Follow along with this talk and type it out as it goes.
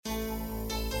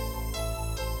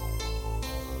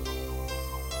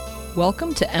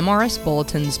Welcome to MRS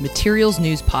Bulletin's Materials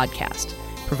News Podcast,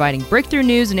 providing breakthrough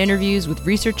news and interviews with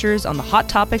researchers on the hot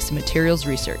topics of materials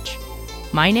research.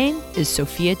 My name is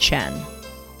Sophia Chen.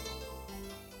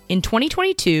 In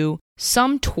 2022,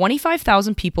 some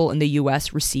 25,000 people in the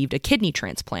U.S. received a kidney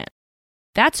transplant.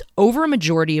 That's over a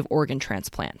majority of organ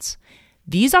transplants.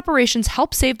 These operations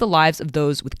help save the lives of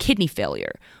those with kidney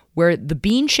failure, where the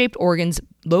bean-shaped organs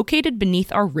located beneath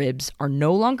our ribs are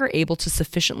no longer able to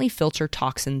sufficiently filter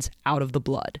toxins out of the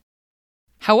blood.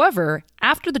 However,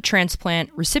 after the transplant,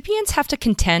 recipients have to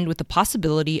contend with the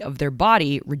possibility of their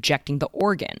body rejecting the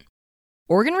organ.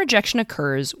 Organ rejection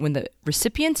occurs when the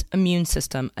recipient's immune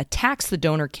system attacks the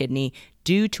donor kidney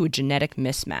due to a genetic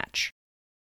mismatch.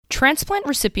 Transplant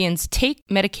recipients take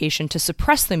medication to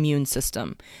suppress the immune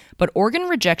system, but organ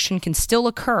rejection can still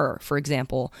occur, for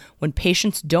example, when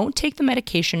patients don't take the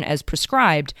medication as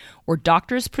prescribed or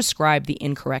doctors prescribe the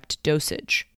incorrect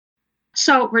dosage.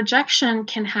 So rejection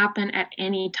can happen at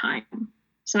any time.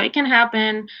 So it can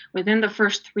happen within the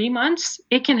first 3 months.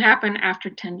 It can happen after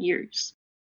 10 years.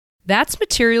 That's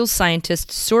materials scientist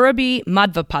Surabhi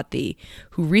Madhvapati,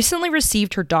 who recently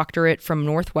received her doctorate from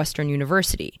Northwestern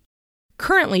University.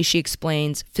 Currently, she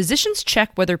explains, physicians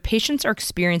check whether patients are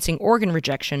experiencing organ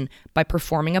rejection by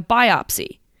performing a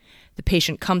biopsy. The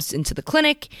patient comes into the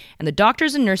clinic, and the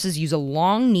doctors and nurses use a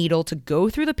long needle to go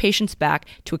through the patient's back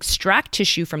to extract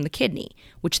tissue from the kidney,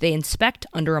 which they inspect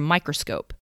under a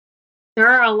microscope. There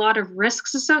are a lot of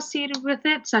risks associated with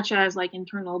it, such as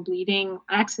internal bleeding,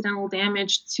 accidental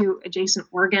damage to adjacent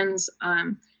organs,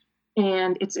 and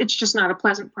it's just not a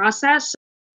pleasant process.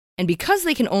 And because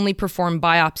they can only perform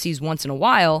biopsies once in a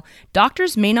while,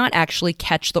 doctors may not actually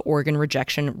catch the organ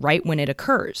rejection right when it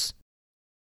occurs.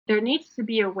 There needs to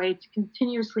be a way to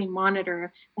continuously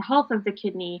monitor the health of the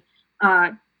kidney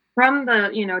from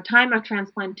the time of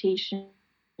transplantation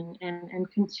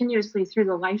and continuously through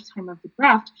the lifetime of the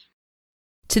graft.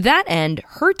 To that end,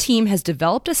 her team has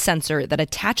developed a sensor that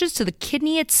attaches to the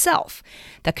kidney itself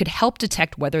that could help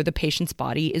detect whether the patient's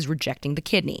body is rejecting the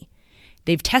kidney.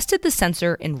 They've tested the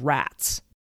sensor in rats.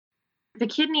 The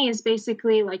kidney is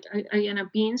basically like in a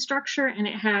bean structure, and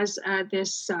it has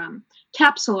this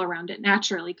capsule around it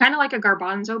naturally, kind of like a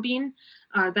garbanzo bean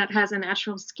that has a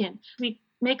natural skin. We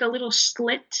make a little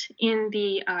slit in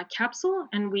the capsule,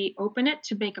 and we open it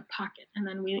to make a pocket. And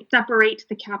then we separate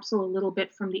the capsule a little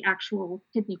bit from the actual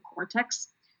kidney cortex.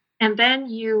 And then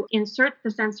you insert the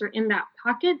sensor in that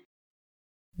pocket.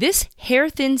 This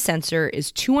hair-thin sensor is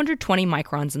 220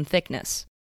 microns in thickness.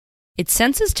 It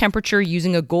senses temperature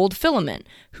using a gold filament,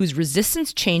 whose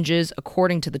resistance changes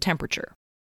according to the temperature.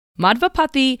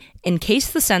 Madhvapati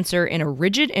encased the sensor in a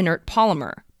rigid inert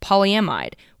polymer,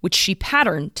 polyamide, which she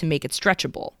patterned to make it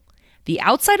stretchable. The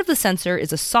outside of the sensor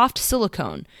is a soft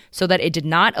silicone, so that it did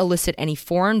not elicit any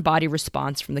foreign body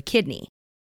response from the kidney.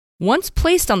 Once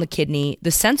placed on the kidney,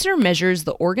 the sensor measures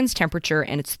the organ's temperature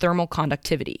and its thermal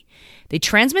conductivity. They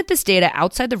transmit this data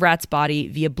outside the rat's body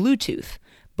via Bluetooth.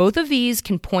 Both of these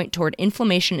can point toward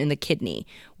inflammation in the kidney,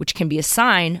 which can be a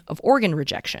sign of organ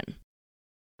rejection.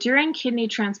 During kidney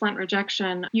transplant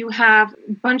rejection, you have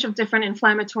a bunch of different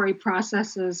inflammatory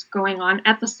processes going on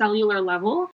at the cellular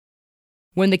level.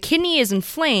 When the kidney is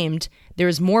inflamed, there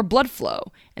is more blood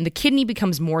flow, and the kidney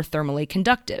becomes more thermally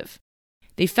conductive.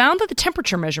 They found that the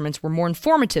temperature measurements were more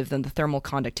informative than the thermal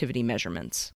conductivity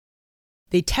measurements.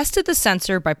 They tested the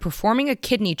sensor by performing a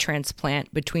kidney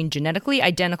transplant between genetically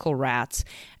identical rats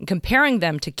and comparing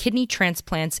them to kidney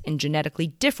transplants in genetically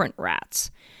different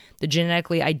rats. The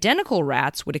genetically identical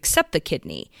rats would accept the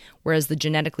kidney, whereas the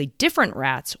genetically different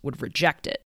rats would reject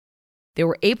it. They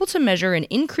were able to measure an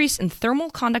increase in thermal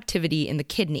conductivity in the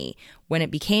kidney when it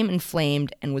became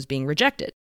inflamed and was being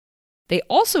rejected. They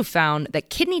also found that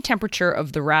kidney temperature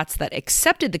of the rats that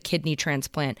accepted the kidney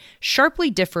transplant sharply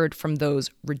differed from those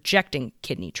rejecting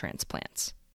kidney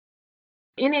transplants.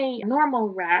 In a normal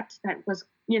rat that was,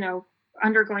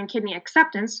 undergoing kidney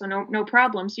acceptance, so no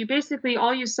problems,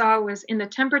 all you saw was in the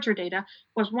temperature data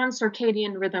was one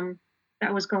circadian rhythm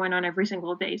that was going on every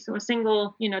single day. So a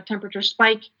single, temperature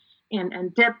spike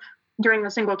and dip during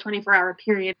a single 24-hour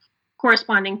period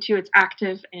corresponding to its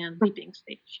active and sleeping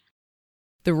stage.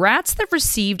 The rats that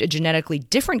received a genetically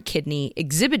different kidney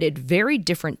exhibited very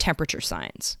different temperature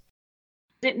signs.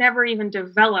 It never even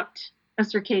developed a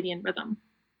circadian rhythm.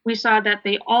 We saw that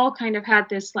they all kind of had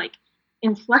this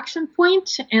inflection point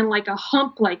and a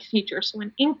hump-like feature. So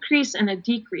an increase and a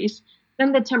decrease,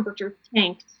 then the temperature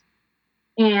tanked.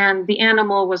 And the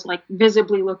animal was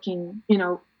visibly looking,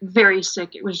 very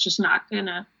sick. It was just not going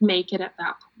to make it at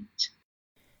that point.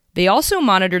 They also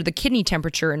monitored the kidney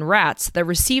temperature in rats that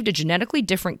received a genetically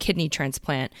different kidney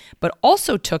transplant, but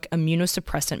also took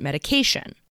immunosuppressant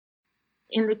medication.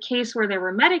 In the case where they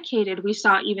were medicated, we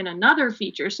saw even another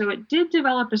feature. So it did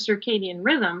develop a circadian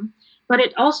rhythm, but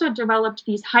it also developed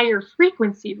these higher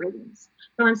frequency rhythms.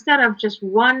 So instead of just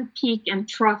one peak and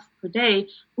trough per day,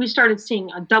 we started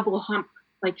seeing a double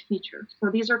hump-like feature. So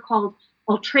these are called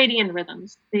ultradian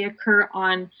rhythms. They occur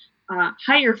on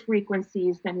higher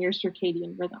frequencies than your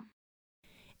circadian rhythm.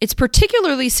 It's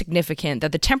particularly significant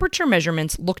that the temperature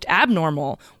measurements looked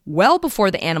abnormal well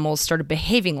before the animals started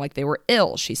behaving like they were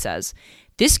ill, she says.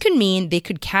 This could mean they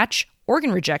could catch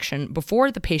organ rejection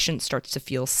before the patient starts to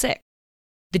feel sick.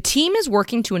 The team is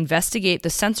working to investigate the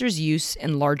sensor's use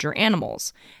in larger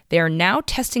animals. They are now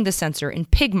testing the sensor in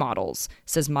pig models,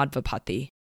 says Madhvapati.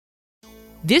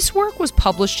 This work was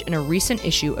published in a recent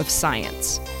issue of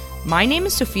Science. My name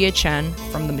is Sophia Chen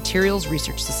from the Materials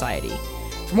Research Society.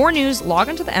 For more news, log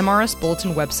onto the MRS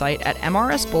Bulletin website at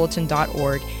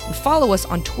mrsbulletin.org and follow us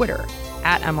on Twitter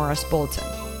at MRS Bulletin.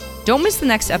 Don't miss the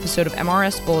next episode of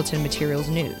MRS Bulletin Materials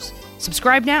News.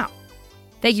 Subscribe now.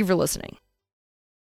 Thank you for listening.